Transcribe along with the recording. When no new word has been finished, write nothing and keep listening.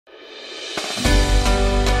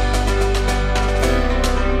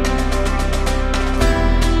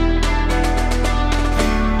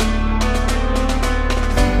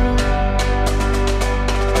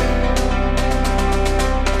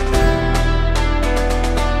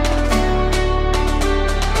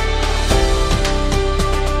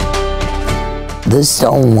This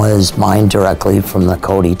stone was mined directly from the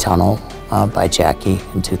Cody Tunnel by Jackie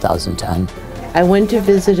in 2010. I went to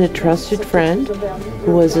visit a trusted friend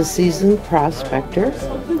who was a seasoned prospector,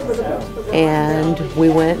 and we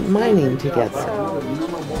went mining together.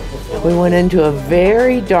 We went into a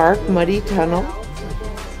very dark, muddy tunnel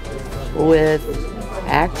with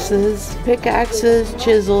axes, pickaxes,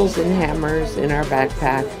 chisels, and hammers in our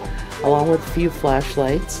backpack, along with a few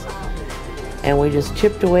flashlights. And we just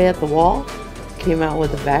chipped away at the wall, came out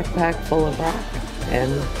with a backpack full of rock,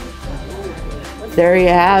 and there you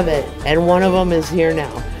have it. And one of them is here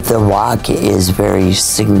now. The rock is very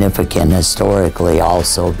significant historically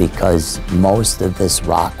also because most of this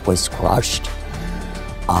rock was crushed.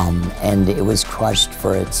 And it was crushed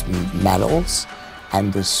for its metals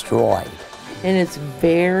and destroyed. And it's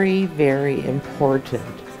very, very important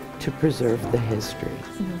to preserve the history.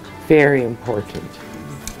 Very important.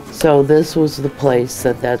 So this was the place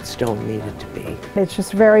that stone needed to be. It's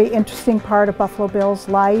just a very interesting part of Buffalo Bill's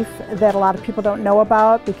life that a lot of people don't know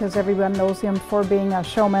about because everyone knows him for being a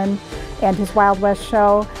showman and his Wild West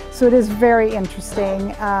show. So it is very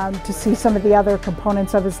interesting to see some of the other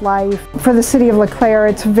components of his life. For the city of LeClaire,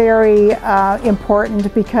 it's very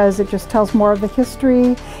important because it just tells more of the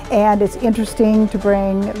history, and it's interesting to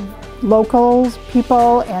bring locals,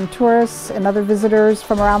 people, and tourists and other visitors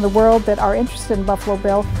from around the world that are interested in Buffalo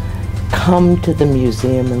Bill. Come to the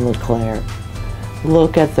museum in LeClaire.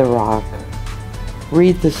 Look at the rock.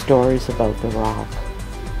 Read the stories about the rock.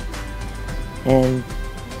 And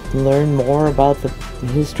learn more about the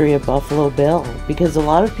history of Buffalo Bill, because a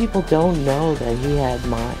lot of people don't know that he had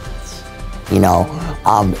mines. You know,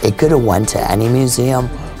 it could have went to any museum,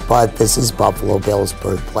 but this is Buffalo Bill's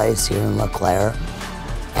birthplace here in LeClaire.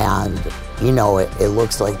 And, you know, it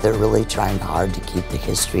looks like they're really trying hard to keep the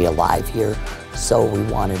history alive here. So we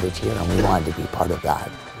wanted it here and we wanted to be part of that.